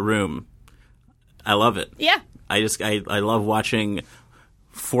in that room. I love it. Yeah. I love watching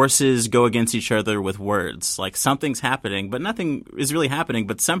forces go against each other with words. Something's happening, but nothing is really happening.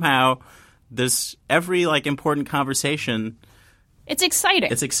 But somehow, there's every important conversation. It's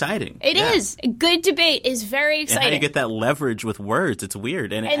exciting. It's exciting. It is. A good debate is very exciting. And how you get that leverage with words, it's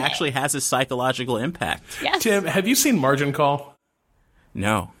weird. And it actually has a psychological impact. Yes. Tim, have you seen Margin Call?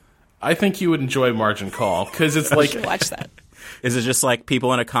 No. I think you would enjoy Margin Call because it's You should watch that. Is it just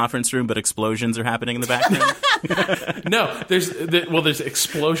people in a conference room, but explosions are happening in the background? No, there's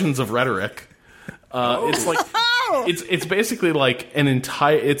explosions of rhetoric. It's basically an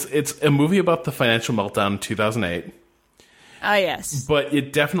entire it's a movie about the financial meltdown in 2008. Oh yes, but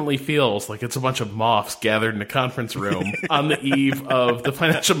it definitely feels like it's a bunch of moffs gathered in a conference room on the eve of the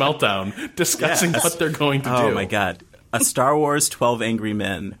financial meltdown, discussing what they're going to do. Oh my god, a Star Wars 12 Angry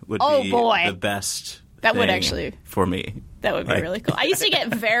Men would be the best. That would actually for me. That would be really cool. I used to get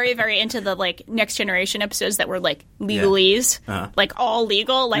very, very into the like Next Generation episodes that were like legalese, like all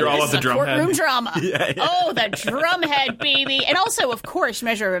legal. Like You're all this at is the a courtroom drumhead. drama. Oh, the drumhead, baby, and also, of course,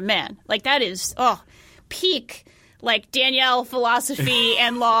 Measure of a Man. Like that is peak. Like Danielle philosophy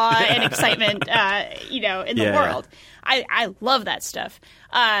and law and excitement, in the world. I love that stuff.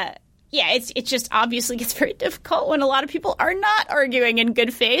 It just obviously gets very difficult when a lot of people are not arguing in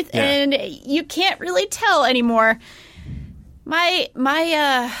good faith, and you can't really tell anymore. I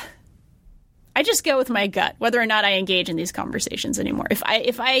just go with my gut whether or not I engage in these conversations anymore. If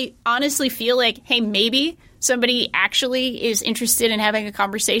I honestly feel like, hey, maybe somebody actually is interested in having a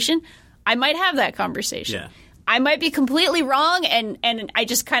conversation, I might have that conversation. Yeah. I might be completely wrong, and I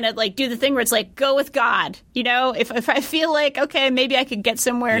just kind of like do the thing where it's like, go with God. If I feel like, okay, maybe I could get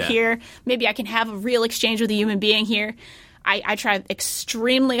somewhere here, maybe I can have a real exchange with a human being here. I try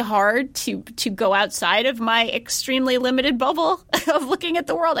extremely hard to go outside of my extremely limited bubble of looking at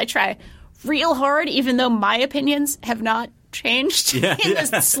the world. I try real hard, even though my opinions have not changed in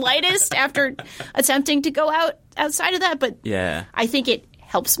the slightest after attempting to go outside of that. But I think it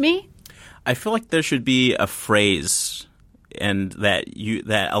helps me. I feel like there should be a phrase and that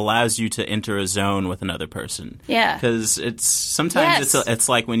allows you to enter a zone with another person. Yeah. Because it's sometimes it's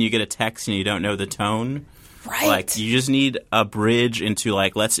like when you get a text and you don't know the tone. Right. Like you just need a bridge into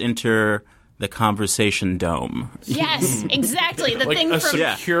like, let's enter the conversation dome. Yes, exactly. The like thing a from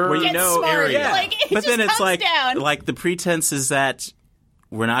secure where you know smart. area. Like, it but just then it's comes down. like the pretense is that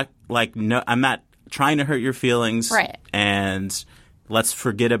we're not like no, I'm not trying to hurt your feelings. Right. And let's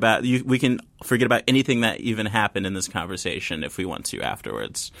forget about you. We can forget about anything that even happened in this conversation if we want to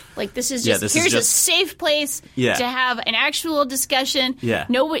afterwards. Like this is just here's a safe place to have an actual discussion. Yeah.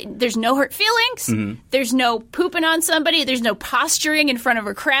 There's no hurt feelings. Mm-hmm. There's no pooping on somebody. There's no posturing in front of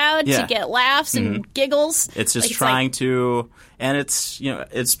a crowd to get laughs and giggles. It's just trying to, and it's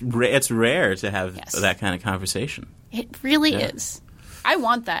it's rare to have that kind of conversation. It really is. I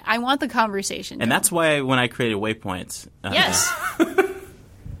want that. I want the conversation. And that's why when I created Waypoint, yes.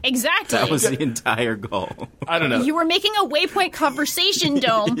 Exactly. That was the entire goal. I don't know. You were making a Waypoint conversation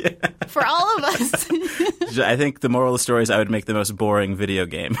dome for all of us. I think the moral of the story is I would make the most boring video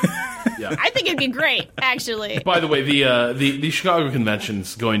game. I think it'd be great, actually. By the way, the Chicago Convention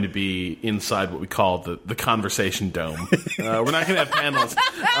is going to be inside what we call the Conversation Dome. We're not going to have panels.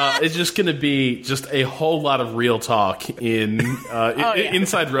 It's just going to be just a whole lot of real talk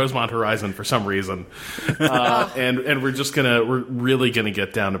inside Rosemont Horizon for some reason, and we're really gonna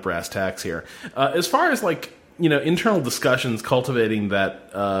get down to brass tacks here. As far as like internal discussions, cultivating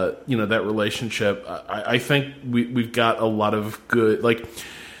that that relationship, I think we've got a lot of good like.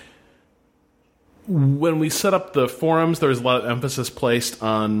 When we set up the forums, there was a lot of emphasis placed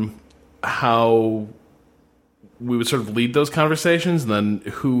on how we would sort of lead those conversations and then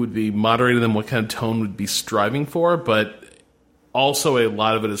who would be moderating them, what kind of tone would be striving for. But also a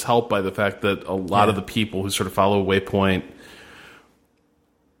lot of it is helped by the fact that a lot of the people who sort of follow Waypoint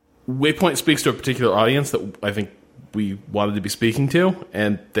speaks to a particular audience that I think we wanted to be speaking to,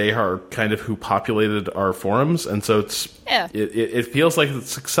 and they are kind of who populated our forums. And so it feels like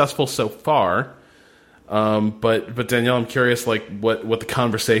it's successful so far. But Danielle, I'm curious, like what the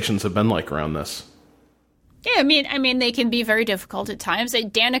conversations have been like around this. Yeah, I mean, they can be very difficult at times.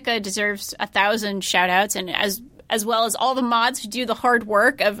 Danica deserves 1,000 shout outs, and as well as all the mods who do the hard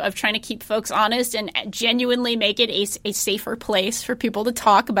work of trying to keep folks honest and genuinely make it a safer place for people to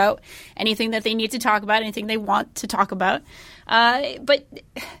talk about anything that they need to talk about, anything they want to talk about. But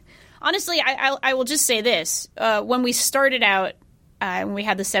honestly, I will just say this. When we started out, when we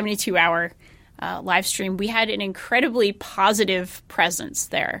had the 72-hour live stream, we had an incredibly positive presence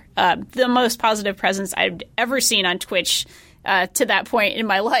there. The most positive presence I've ever seen on Twitch to that point in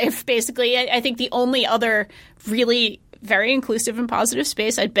my life, basically. I think the only other really very inclusive and positive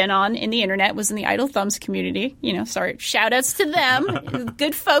space I'd been on in the internet was in the Idle Thumbs community. Sorry, shout outs to them.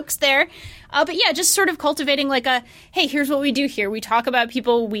 Good folks there. But yeah, just sort of cultivating like hey, here's what we do here. We talk about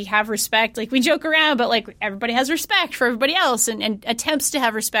people, we have respect. Like we joke around, but like everybody has respect for everybody else and attempts to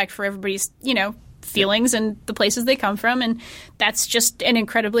have respect for everybody's, feelings and the places they come from. And that's just an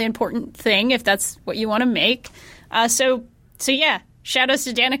incredibly important thing if that's what you want to make. So yeah, shout outs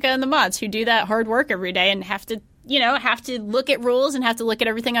to Danica and the mods who do that hard work every day and have to look at rules and have to look at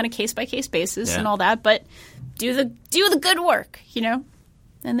everything on a case-by-case basis and all that, but do the good work,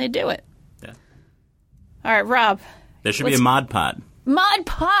 and they do it. Yeah. All right, Rob. There should be a mod pod. Mod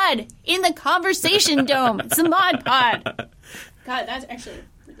pod in the Conversation Dome. It's a mod pod. God, that's actually a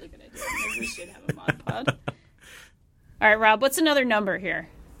really good idea. Maybe we should have a mod pod. All right, Rob, what's another number here?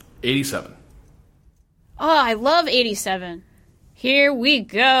 87. Oh, I love 87. Here we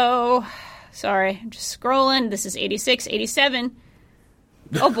go. Sorry, I'm just scrolling. This is 86, 87.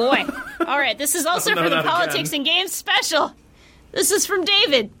 Oh, boy. All right, this is also for the Politics and Games special. This is from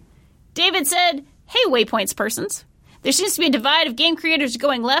David. David said, hey, Waypoints persons. There seems to be a divide of game creators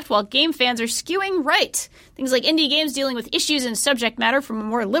going left while game fans are skewing right. Things like indie games dealing with issues and subject matter from a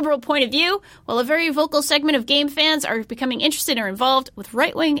more liberal point of view, while a very vocal segment of game fans are becoming interested or involved with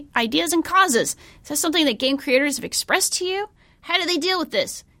right-wing ideas and causes. Is that something that game creators have expressed to you? How do they deal with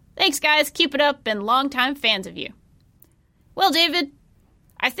this? Thanks, guys. Keep it up. Been longtime fans of you. Well, David,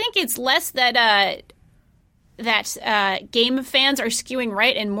 I think it's less that game fans are skewing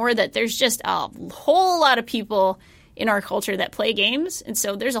right and more that there's just a whole lot of people in our culture that play games. And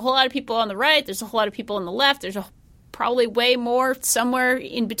so there's a whole lot of people on the right. There's a whole lot of people on the left. There's probably way more somewhere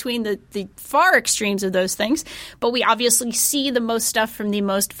in between the far extremes of those things. But we obviously see the most stuff from the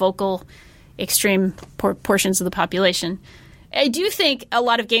most vocal, extreme portions of the population. I do think a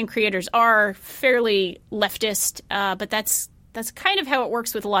lot of game creators are fairly leftist, but that's kind of how it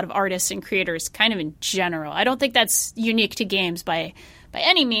works with a lot of artists and creators, kind of in general. I don't think that's unique to games by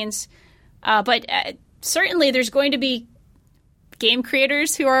any means, but certainly there's going to be game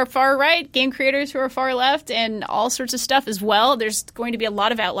creators who are far right, game creators who are far left, and all sorts of stuff as well. There's going to be a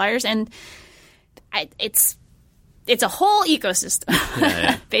lot of outliers, and it's a whole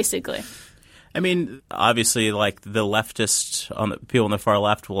ecosystem, basically. I mean, obviously, like the people on the far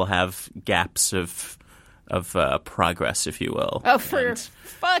left will have gaps of progress, if you will. Oh, for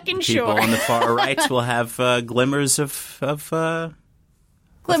fucking sure. People on the far right will have glimmers of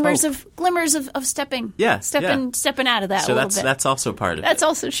glimmers of stepping. Yeah, stepping out of that. So a little bit. That's also part of it. That's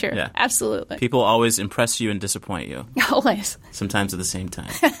also true. Yeah. Absolutely. People always impress you and disappoint you. Always. Sometimes at the same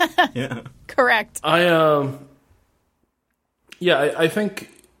time. Yeah. Correct. I think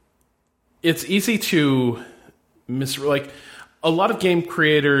it's easy to a lot of game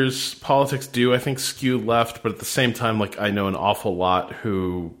creators' politics do, I think, skew left, but at the same time, like, I know an awful lot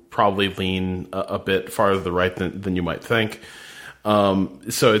who probably lean a bit farther to the right than you might think. So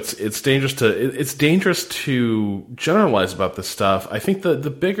it's dangerous to generalize about this stuff. I think the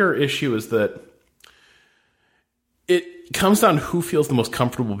bigger issue is that it comes down to who feels the most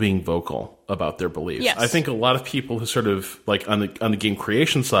comfortable being vocal about their beliefs. Yes. I think a lot of people who sort of like on the game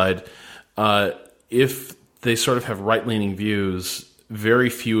creation side, if they sort of have right-leaning views, very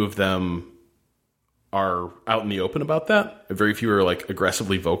few of them are out in the open about that. Very few are like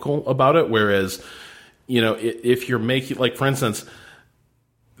aggressively vocal about it. Whereas, if you're making, like, for instance,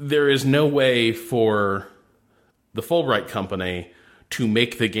 there is no way for the Fulbright company to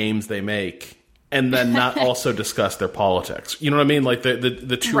make the games they make and then not also discuss their politics. You know what I mean? Like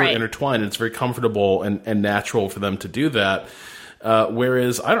the two are intertwined, and it's very comfortable and natural for them to do that.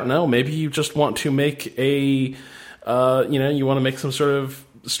 Whereas, I don't know, maybe you just want to make you want to make some sort of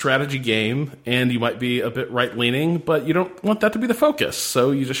strategy game, and you might be a bit right-leaning, but you don't want that to be the focus,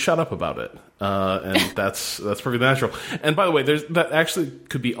 so you just shut up about it. And that's perfectly natural. And by the way, that actually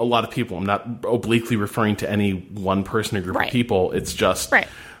could be a lot of people. I'm not obliquely referring to any one person or group of people. It's just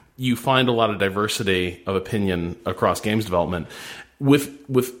you find a lot of diversity of opinion across games development. With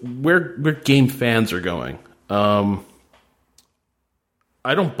where game fans are going,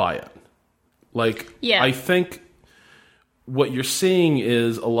 I don't buy it. I think what you're seeing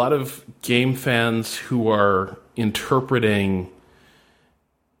is a lot of game fans who are interpreting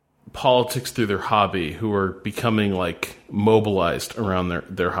politics through their hobby, who are becoming like mobilized around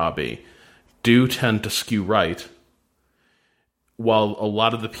their hobby, do tend to skew right, while a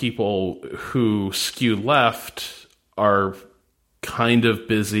lot of the people who skew left are kind of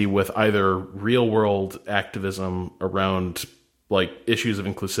busy with either real world activism around like issues of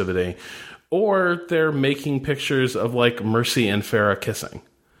inclusivity, or they're making pictures of like Mercy and Farah kissing.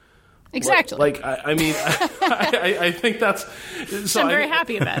 Exactly. I think that's... So I'm very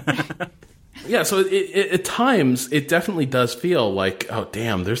happy about it. Yeah, so at times, it definitely does feel like, oh,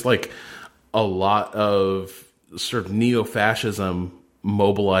 damn, there's like a lot of sort of neo-fascism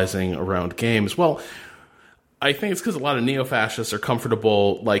mobilizing around games. Well, I think it's because a lot of neo-fascists are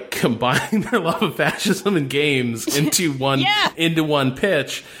comfortable like combining their love of fascism and games into one into one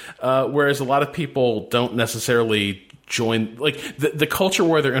pitch, whereas a lot of people don't necessarily join. Like the culture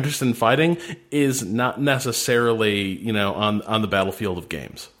where they're interested in fighting is not necessarily on the battlefield of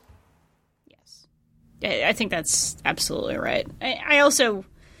games. Yes, I think that's absolutely right. I also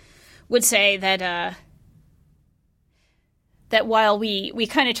would say that that while we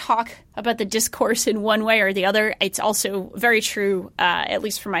kind of talk about the discourse in one way or the other, it's also very true, at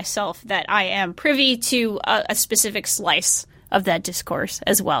least for myself, that I am privy to a specific slice that discourse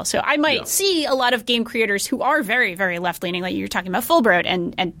as well. So I might see a lot of game creators who are very, very left-leaning, like you're talking about Fullbroad,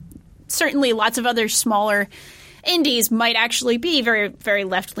 and certainly lots of other smaller indies might actually be very, very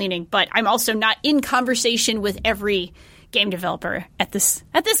left-leaning. But I'm also not in conversation with every game developer at this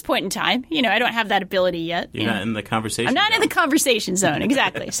point in time. I don't have that ability yet. You're not in the conversation I'm not zone. in the conversation zone,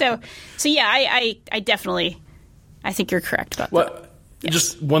 exactly. So yeah, I definitely, I think you're correct about that. Yes.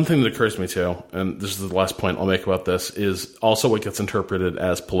 Just one thing that occurs to me too, and this is the last point I'll make about this, is also what gets interpreted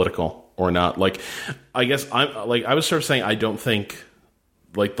as political or not. Like, I guess I was sort of saying I don't think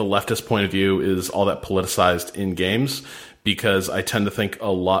like the leftist point of view is all that politicized in games, because I tend to think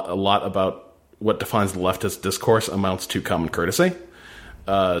a lot about what defines the leftist discourse amounts to common courtesy.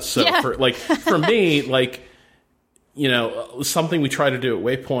 For me, like, something we try to do at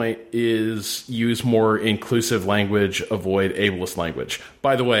Waypoint is use more inclusive language, avoid ableist language.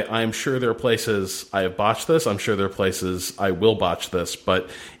 By the way, I'm sure there are places I have botched this. I'm sure there are places I will botch this. But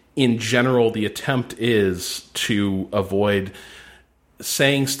in general, the attempt is to avoid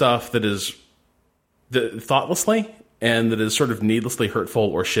saying stuff that is thoughtlessly and that is sort of needlessly hurtful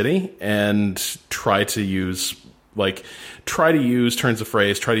or shitty, and try to use turns of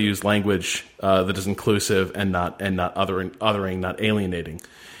phrase, try to use language that is inclusive and not othering, not alienating.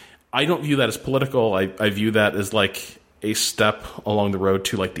 I don't view that as political. I view that as like a step along the road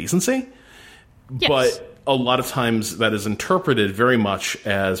to like decency. Yes. But a lot of times that is interpreted very much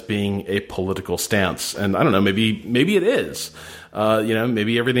as being a political stance, and I don't know. Maybe it is.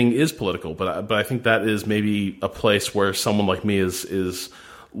 Maybe everything is political, but I think that is maybe a place where someone like me is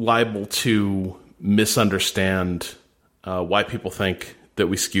liable to misunderstand why people think that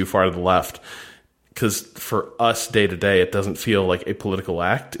we skew far to the left. Because for us day to day, it doesn't feel like a political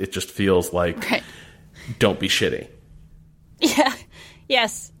act. It just feels like, don't be shitty. Yeah.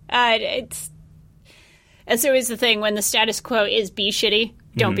 Yes. It's always the thing when the status quo is be shitty.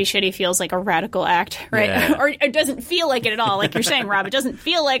 Don't be shitty feels like a radical act, right? Yeah. Or it doesn't feel like it at all. Like you're saying, Rob, it doesn't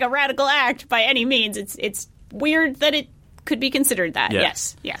feel like a radical act by any means. It's weird that it could be considered that. Yeah.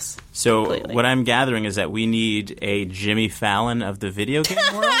 Yes. So completely. What I'm gathering is that we need a Jimmy Fallon of the video game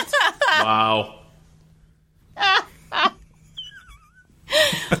world. Wow. Wow.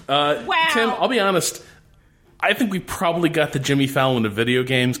 Tim, I'll be honest. I think we probably got the Jimmy Fallon of video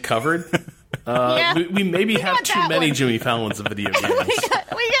games covered. We maybe have too many one. Jimmy Fallons of video games.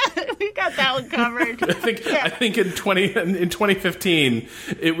 we got that one covered. I think in 2015,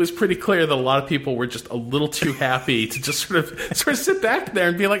 it was pretty clear that a lot of people were just a little too happy to just sort of sit back there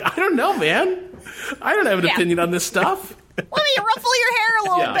and be like, I don't know, man. I don't have an opinion on this stuff. Let me ruffle your hair a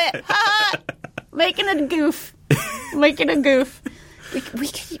little bit. Making a goof. We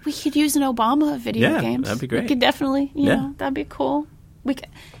could use an Obama of video games. That'd be great. We could definitely, that'd be cool. We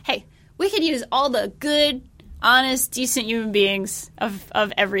could use all the good, honest, decent human beings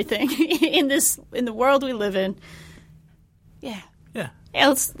of everything in the world we live in. Yeah.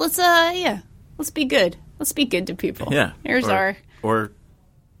 Let's be good. Let's be good to people. Yeah. Or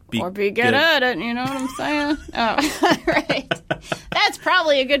be good at it, you know what I'm saying? Oh, right. That's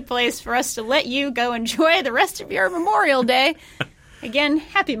probably a good place for us to let you go enjoy the rest of your Memorial Day. Again,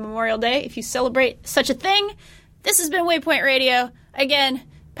 happy Memorial Day if you celebrate such a thing. This has been Waypoint Radio. Again,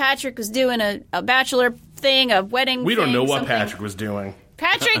 Patrick was doing a bachelor thing, a wedding We don't thing, know what something. Patrick was doing.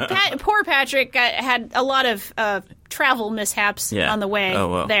 Poor Patrick had a lot of travel mishaps on the way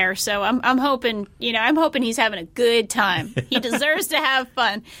there. So I'm hoping, he's having a good time. He deserves to have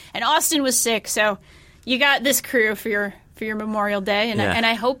fun. And Austin was sick, so you got this crew for your Memorial Day, and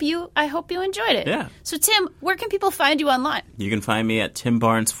I hope you enjoyed it. Yeah. So Tim, where can people find you online? You can find me at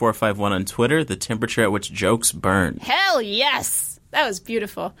TimBarnes451 on Twitter. The temperature at which jokes burn. Hell yes, that was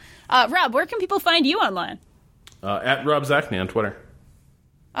beautiful. Rob, where can people find you online? At Rob Zachney on Twitter.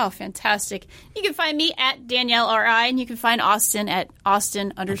 Oh, fantastic. You can find me at Danielle R.I., and you can find Austin at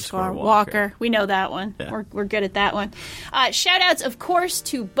Austin_Walker. We know that one. Yeah. We're good at that one. Shout-outs, of course,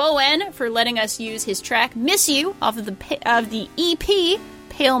 to Bowen for letting us use his track Miss You off of the EP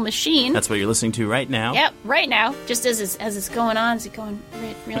Pale Machine. That's what you're listening to right now. Yep, right now. Just as it's going on, is it going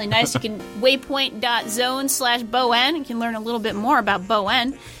really nice? You can waypoint.zone/Bowen. You can learn a little bit more about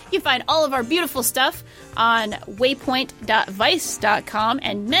Bowen. You can find all of our beautiful stuff on waypoint.vice.com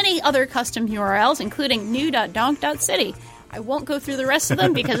and many other custom URLs, including new.donk.city. I won't go through the rest of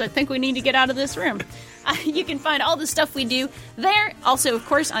them because I think we need to get out of this room. You can find all the stuff we do there. Also, of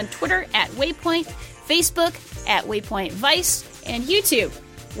course, on Twitter at Waypoint, Facebook at Waypoint Vice, and YouTube,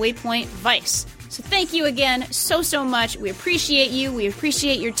 Waypoint Vice. So thank you again so much. We appreciate you. We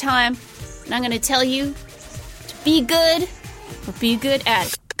appreciate your time. And I'm going to tell you to be good, but be good at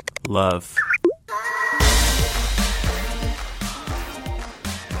it. Love.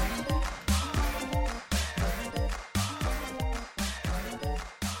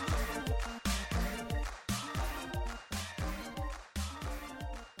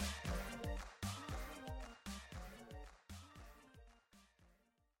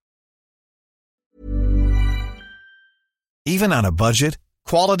 Even on a budget,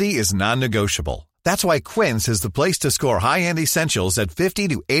 quality is non-negotiable. That's why Quince is the place to score high-end essentials at 50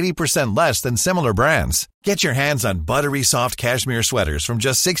 to 80% less than similar brands. Get your hands on buttery soft cashmere sweaters from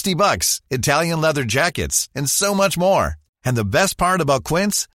just $60, Italian leather jackets, and so much more. And the best part about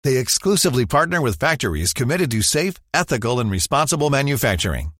Quince, they exclusively partner with factories committed to safe, ethical, and responsible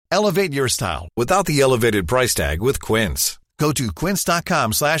manufacturing. Elevate your style without the elevated price tag with Quince. Go to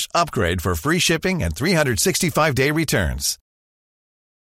quince.com/upgrade for free shipping and 365-day returns.